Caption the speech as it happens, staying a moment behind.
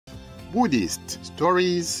Buddhist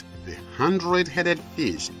stories, the 100-headed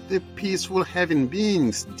fish, the peaceful heaven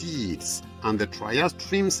beings' deeds, and the trial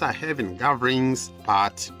streams are heaven gatherings,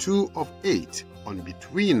 part 2 of 8 on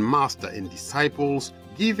Between Master and Disciples,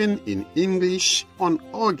 given in English on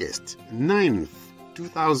August 9th,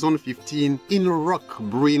 2015 in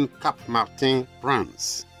Roquebrune, Cap Martin,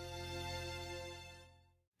 France.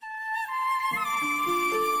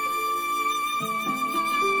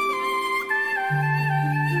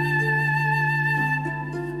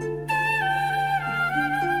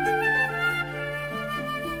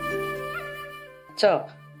 So,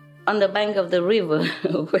 on the bank of the river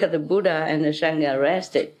where the Buddha and the Sangha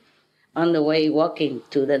rested, on the way walking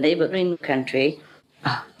to the neighboring country,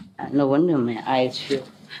 no wonder my eyes feel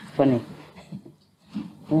funny.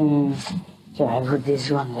 So I put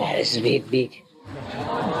this one there, it's big.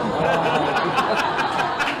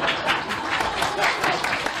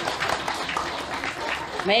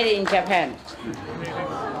 Made in Japan,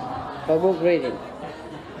 for book reading.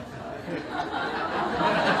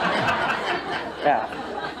 Yeah.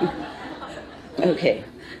 Okay.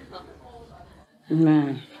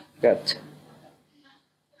 Good.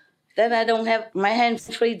 Then I don't have my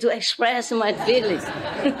hands free to express my feelings.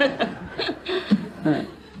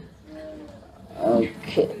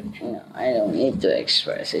 Okay. No, I don't need to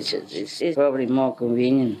express it. It's probably more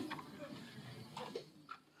convenient.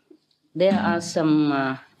 There are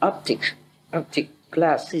some optic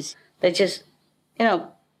glasses. They just,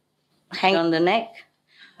 hang on the neck.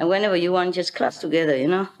 And whenever you want, just clasp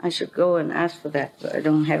together, I should go and ask for that, but I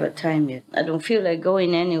don't have a time yet. I don't feel like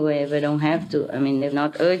going anywhere if I don't have to. I mean, they're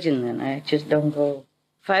not urgent, and I just don't go.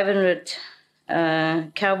 500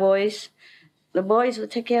 cowboys. The boys will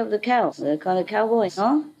take care of the cows. They're called cowboys,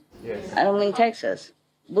 no? Yes. I don't mean Texas.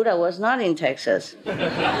 Buddha was not in Texas.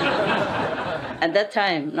 At that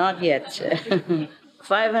time, not yet.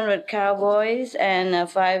 500 cowboys and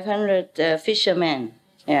 500 fishermen,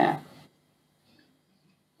 yeah.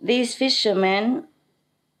 These fishermen,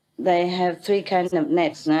 they have 3 kinds of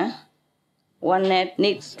nets. Nah? One net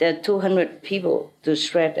needs 200 people to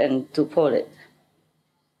shred and to pull it.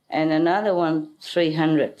 And another one,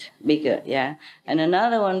 300, bigger, yeah. And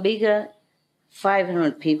another one bigger,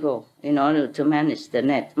 500 people in order to manage the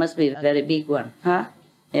net. Must be a very big one, huh?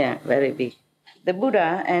 Yeah, very big. The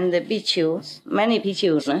Buddha and the bhikkhus, many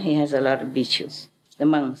bhikkhus, he has a lot of bhikkhus, the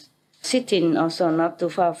monks, sitting also not too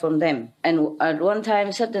far from them. And at one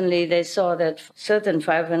time, suddenly they saw that certain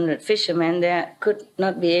 500 fishermen there could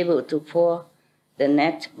not be able to pour the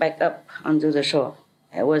net back up onto the shore.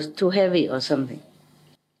 It was too heavy or something.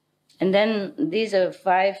 And then these are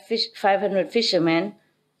 500 fishermen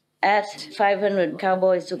asked 500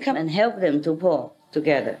 cowboys to come and help them to pour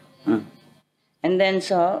together. And then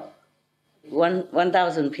saw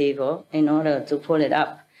 1,000 people in order to pull it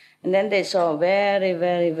up. And then they saw a very,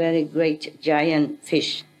 very, very great giant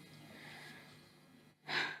fish.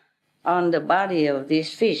 On the body of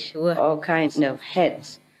this fish were all kinds of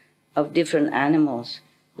heads of different animals,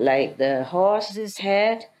 like the horse's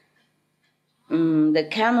head, the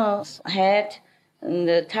camel's head,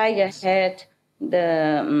 the tiger's head,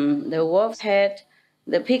 the wolf's head,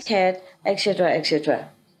 the pig's head, etc., etc.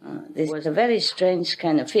 This was a very strange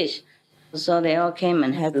kind of fish. So they all came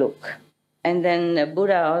and had a look. And then the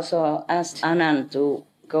Buddha also asked Anand to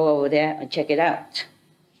go over there and check it out.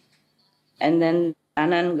 And then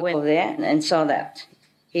Anand went over there and saw that.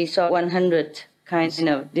 He saw 100 kinds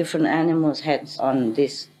of different animals' heads on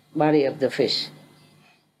this body of the fish.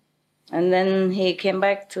 And then he came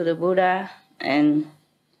back to the Buddha and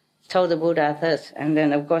told the Buddha this. And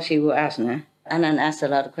then, of course, he will ask. Anand asked a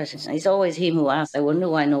lot of questions. It's always him who asks. I wonder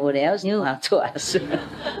why nobody else knew how to ask.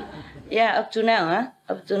 Yeah, up to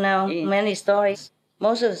now, many stories.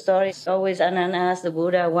 Most of the stories, always Anand asked the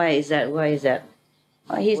Buddha, why is that, why is that?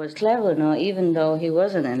 Well, he was clever, even though he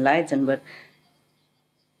wasn't enlightened, but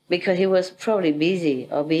because he was probably busy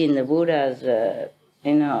or being the Buddha's,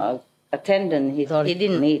 attendant, he thought he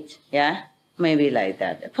didn't need, yeah? Maybe like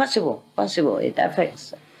that. Possible, it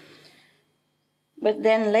affects. But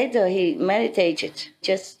then later he meditated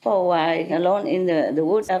just for a while alone in the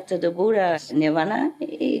woods after the Buddha's nirvana.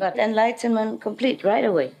 He got enlightenment complete right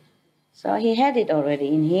away. So he had it already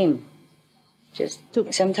in him. Just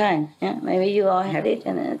took some time. Yeah? Maybe you all had it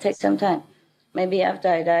and it takes some time. Maybe after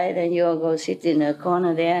I die, then you all go sit in a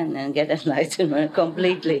corner there and then get enlightenment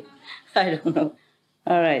completely. I don't know.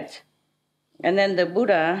 All right. And then the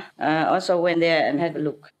Buddha also went there and had a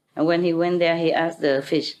look. And when he went there, he asked the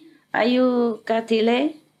fish, are you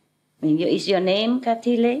Katile? Is your name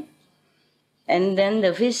Katile? And then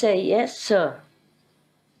the fish said, yes, sir.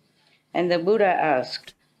 And the Buddha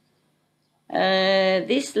asked,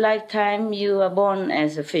 this lifetime you are born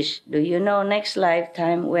as a fish. Do you know next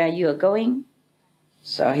lifetime where you are going?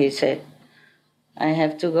 So he said, I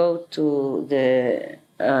have to go to the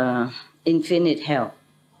infinite hell.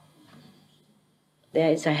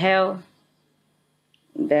 There is a hell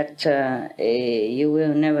that you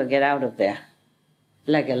will never get out of there.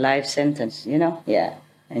 Like a life sentence, you know? Yeah.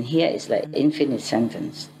 And here it's like infinite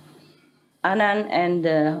sentence. Anand and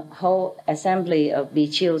the whole assembly of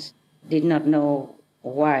Bichus did not know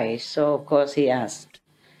why, so of course he asked,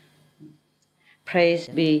 Praise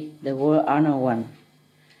be the world honored one.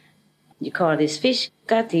 You call this fish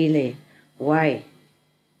Katile. Why?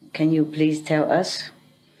 Can you please tell us?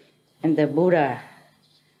 And the Buddha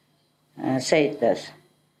said this,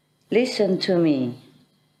 Listen to me,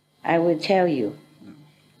 I will tell you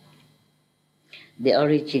the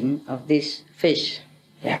origin of this fish.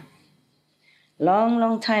 Yeah. Long,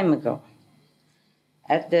 long time ago,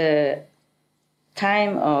 at the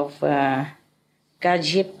time of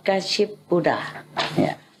Kajip Buddha,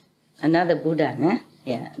 yeah, another Buddha,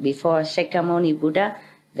 yeah, before Shakyamuni Buddha,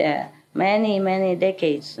 there many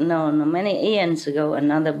decades, many eons ago,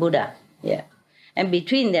 another Buddha, yeah. And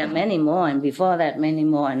between them, many more, and before that, many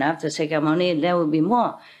more, and after Shakyamuni, there will be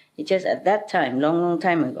more. It's just at that time, long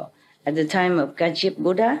time ago, at the time of Kajip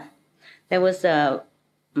Buddha, there was a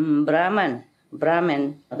Brahman,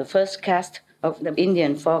 the first caste of the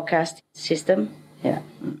Indian four-caste system. Yeah.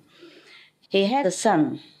 He had a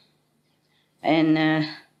son, and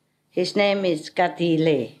his name is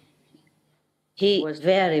Katile. He was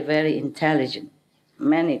very, very intelligent,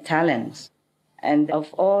 many talents. And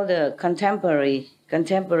of all the contemporary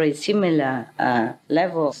similar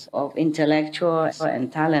levels of intellectual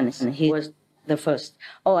and talents, he was the first.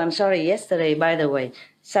 Oh, I'm sorry, yesterday, by the way,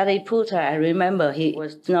 Sariputta, I remember he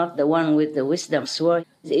was not the one with the wisdom sword.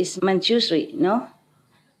 It's Manjushri, no?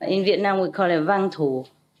 In Vietnam, we call it Vang Thu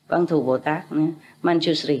Bồ Tát,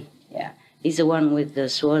 Manjushri. Yeah, he's the one with the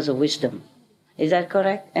swords of wisdom. Is that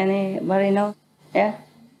correct? Anybody know? Yeah?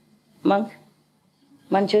 Monk?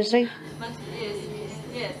 Manjushri?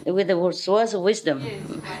 Yes. With the swords of wisdom. Yes.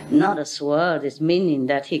 Not a sword, it's meaning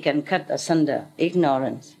that he can cut asunder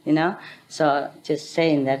ignorance, you know? So just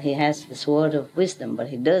saying that he has the sword of wisdom, but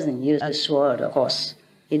he doesn't use the sword, of course.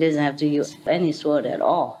 He doesn't have to use any sword at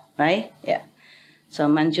all, right? Yeah. So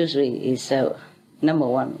Manjushri is number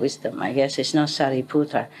one wisdom. I guess it's not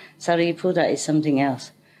Sariputta. Sariputta is something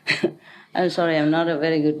else. I'm sorry, I'm not a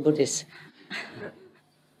very good Buddhist.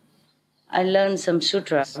 I learned some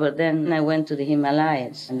sutras, but then I went to the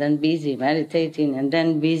Himalayas, and then busy meditating, and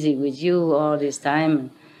then busy with you all this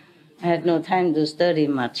time. I had no time to study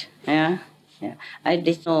much. Yeah. I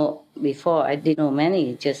did know before. I did know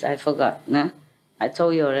many. Just I forgot. No? I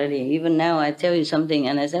told you already. Even now, I tell you something,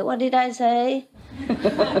 and I say, "What did I say?"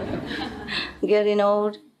 Getting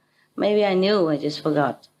old. Maybe I knew. I just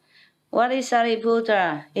forgot. What is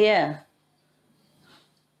Sariputta? Here.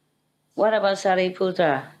 What about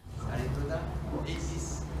Sariputta?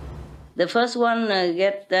 The first one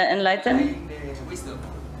get enlightened?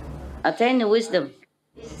 Attain the wisdom.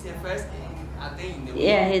 He's the first attain the wisdom.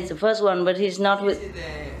 Yeah, he's the first one, but he's not with...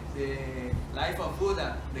 The life of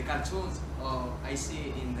Buddha, the cartoons I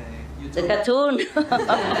see in the YouTube. The cartoon?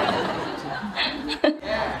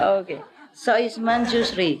 Yeah. Okay. So it's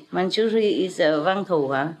Manjushri. Manjushri is Vang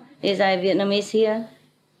Thu, huh? Is I Vietnamese here?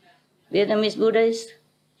 Vietnamese Buddhist?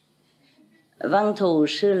 Vang Thu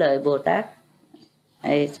Sư Lợi Bồ Tát.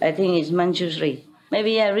 I think it's Manjushri.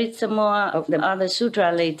 Maybe I read some more of the other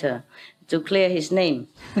sutra later to clear his name.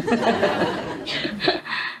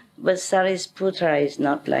 But Sariputta is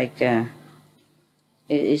not like,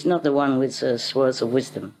 it's not the one with swords of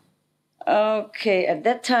wisdom. Okay, at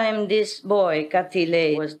that time, this boy,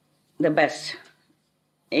 Katile, was the best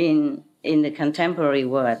in the contemporary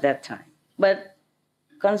world at that time. But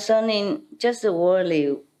concerning just the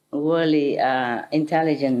worldly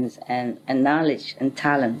intelligence and knowledge and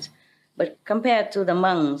talent. But compared to the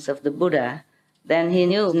monks of the Buddha, then he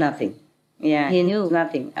knew nothing. Yeah, he knew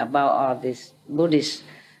nothing about all this Buddhist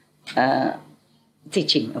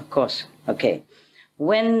teaching, of course. Okay.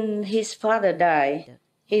 When his father died,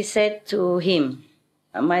 he said to him,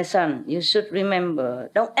 "My son, you should remember,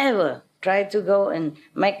 don't ever try to go and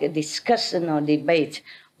make a discussion or debate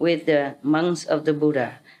with the monks of the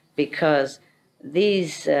Buddha, because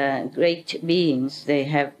these great beings, they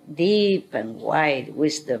have deep and wide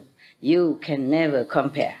wisdom. You can never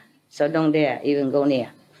compare. So don't dare even go near."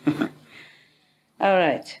 All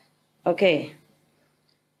right. Okay.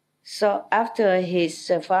 So after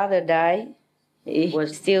his father died, he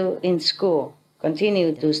was still in school,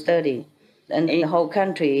 continued to study. And in the whole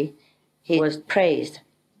country, he was praised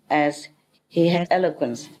as He had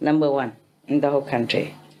eloquence, #1 in the whole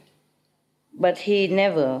country. But he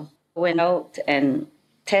never went out and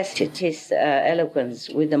tested his eloquence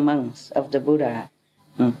with the monks of the Buddha.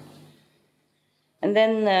 And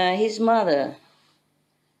then his mother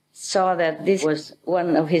saw that this was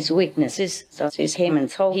one of his weaknesses, so she came and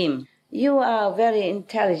told him, "You are a very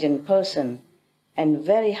intelligent person and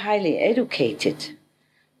very highly educated.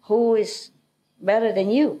 Who is better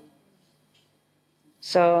than you?"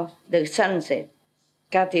 So the son said,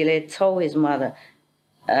 Katile told his mother,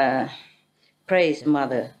 "Praise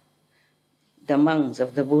mother, the monks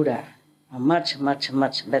of the Buddha are much, much,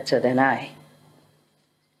 much better than I."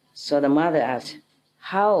 So the mother asked,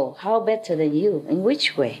 How better than you? In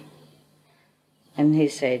which way? And he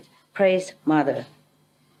said, "Praise mother.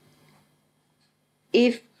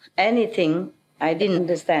 If anything I didn't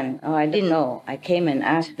understand or I didn't know, I came and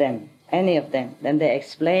asked them, any of them, then they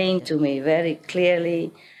explained to me very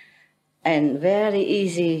clearly and very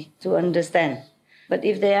easy to understand. But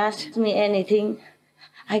if they asked me anything,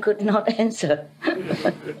 I could not answer."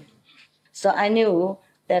 So I knew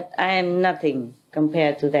that I am nothing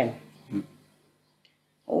compared to them.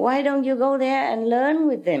 Why don't you go there and learn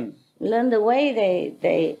with them? Learn the way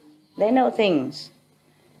they know things.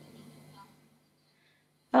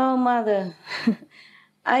 "Oh, mother,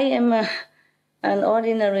 I am an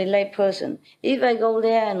ordinary lay person. If I go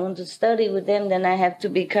there and want to study with them, then I have to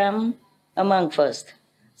become a monk first.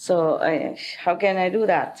 So how can I do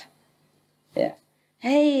that?" Yeah.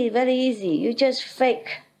 "Hey, very easy. You just fake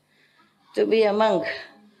to be a monk.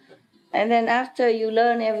 And then after you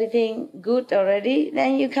learn everything good already,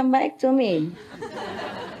 then you come back to me.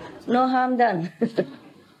 No harm done."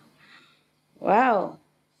 Wow.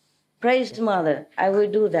 Praise mother. I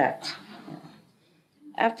will do that.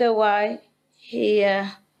 After a while, he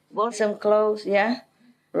bought some clothes,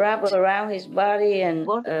 wrapped around his body and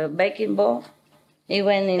bought a baking ball. He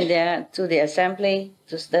went in there to the assembly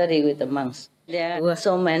to study with the monks. There were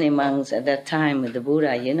so many monks at that time with the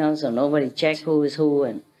Buddha, so nobody checked who is who.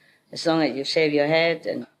 And as long as you shave your head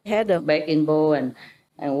and had a baking bowl and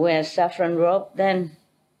wear saffron robe, then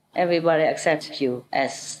everybody accepts you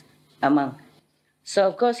as a monk. So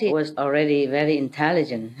of course he was already very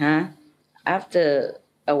intelligent. After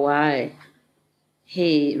a while,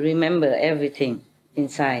 he remembered everything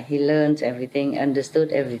inside. He learned everything,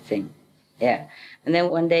 understood everything. Yeah. And then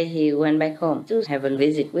one day he went back home to have a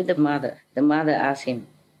visit with the mother. The mother asked him,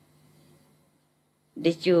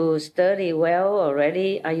 "Did you study well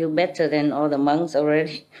already? Are you better than all the monks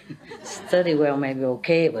already?" Study well may be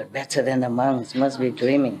okay, but better than the monks must be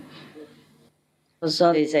dreaming.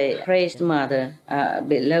 So they say, "Praised mother,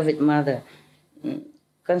 beloved mother,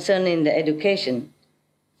 concerning the education,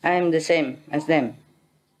 I am the same as them."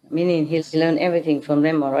 Meaning he's learned everything from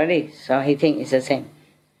them already, so he thinks it's the same.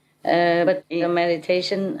 But in the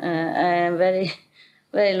meditation, I am very,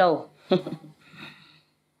 very low.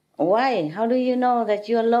 Why? How do you know that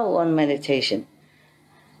you are low on meditation?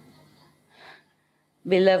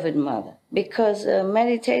 Beloved mother, because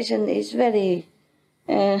meditation is very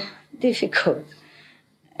difficult.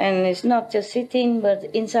 And it's not just sitting, but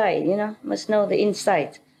inside, must know the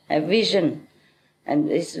inside, have vision. And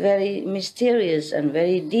it's very mysterious and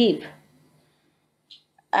very deep.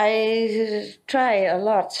 I try a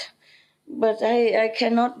lot, but I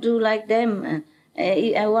cannot do like them.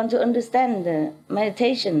 I want to understand the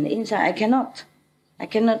meditation inside. I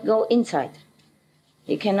cannot go inside.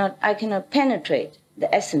 I cannot penetrate the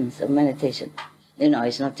essence of meditation.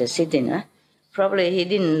 It's not just sitting. Probably he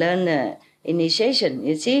didn't learn the initiation.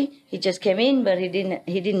 You see, he just came in, but he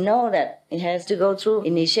didn't know that he has to go through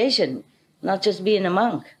initiation, not just being a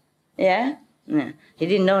monk. Yeah? No, he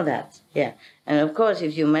didn't know that. Yeah. And of course,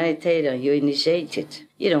 if you meditate or you initiate it,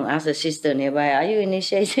 you don't ask the sister nearby, "Are you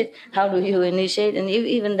initiated? How do you initiate?" And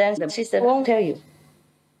even then, the sister won't tell you.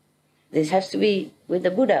 This has to be with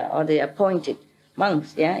the Buddha or the appointed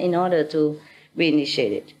monks, in order to be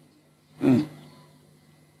initiated.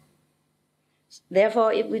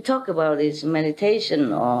 Therefore, if we talk about this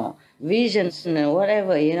meditation or visions and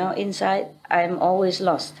whatever, inside, I'm always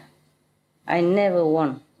lost. I never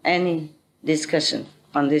want any discussion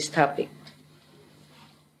on this topic.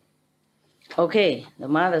 Okay, the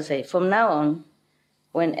mother said, "From now on,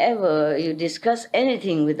 whenever you discuss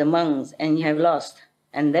anything with the monks and you have lost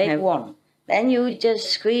and they have won, then you just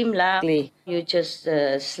scream loudly, you just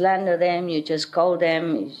slander them, you just call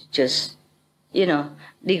them, you just,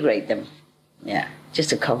 degrade them. Yeah, just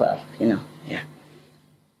to cover up, yeah."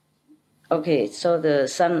 Okay, so the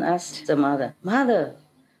son asked the mother, "Mother,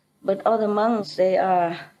 but all the monks, they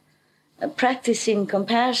are practicing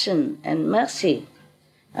compassion and mercy.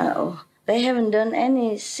 They haven't done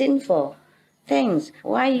any sinful things.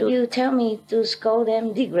 Why you tell me to scold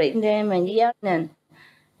them, degrade them, and yell and,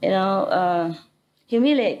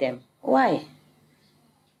 humiliate them? Why?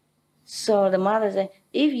 So the mother said,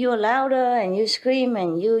 if you're louder and you scream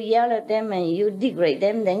and you yell at them and you degrade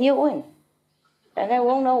them, then you win. And they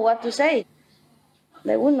won't know what to say.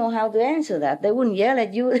 They wouldn't know how to answer that. They wouldn't yell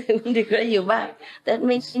at you, they wouldn't degrade you back. That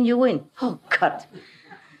means you win. Oh, God.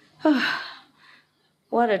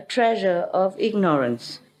 What a treasure of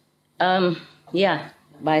ignorance. Yeah,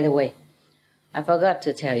 by the way, I forgot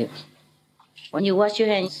to tell you. When you wash your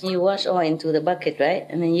hands, you wash oil into the bucket, right?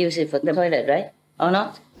 And then use it for the toilet, right? Or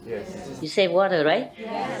not? Yes. You save water, right?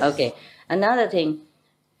 Yes. Okay. Another thing,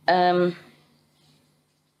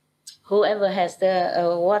 whoever has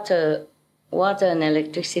the water and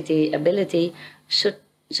electricity ability should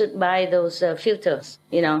buy those filters,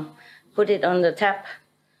 put it on the tap.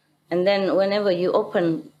 And then whenever you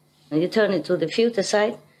open, you turn it to the filter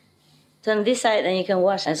side. Turn this side and you can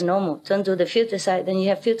wash as normal. Turn to the filter side, then you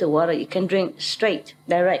have filter water. You can drink straight,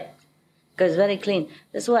 direct, because it's very clean.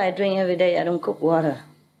 That's why I drink every day. I don't cook water.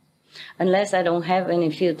 Unless I don't have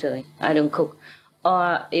any filter, I don't cook.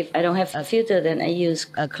 Or if I don't have a filter, then I use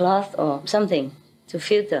a cloth or something to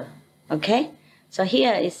filter, okay? So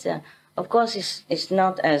here is, of course, it's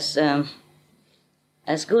not as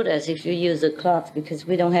good as if you use a cloth, because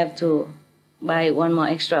we don't have to buy one more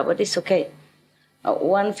extra, but it's okay.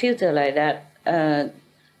 One filter like that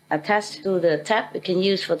attached to the tap, you can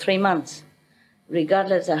use for 3 months,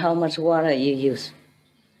 regardless of how much water you use.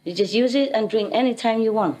 You just use it and drink anytime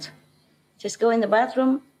you want. Just go in the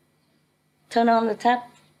bathroom, turn on the tap,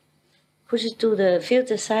 push it to the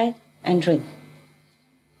filter side, and drink.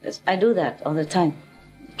 I do that all the time,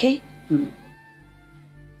 okay?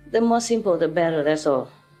 The more simple, the better, that's all.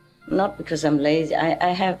 Not because I'm lazy. I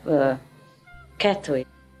have a kettle,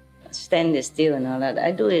 stand still and all that.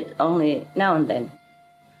 I do it only now and then.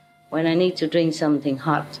 When I need to drink something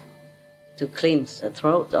hot to cleanse the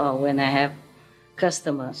throat, or when I have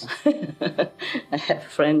customers, I have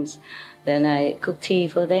friends, then I cook tea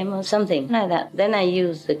for them or something like that. Then I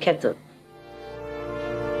use the kettle.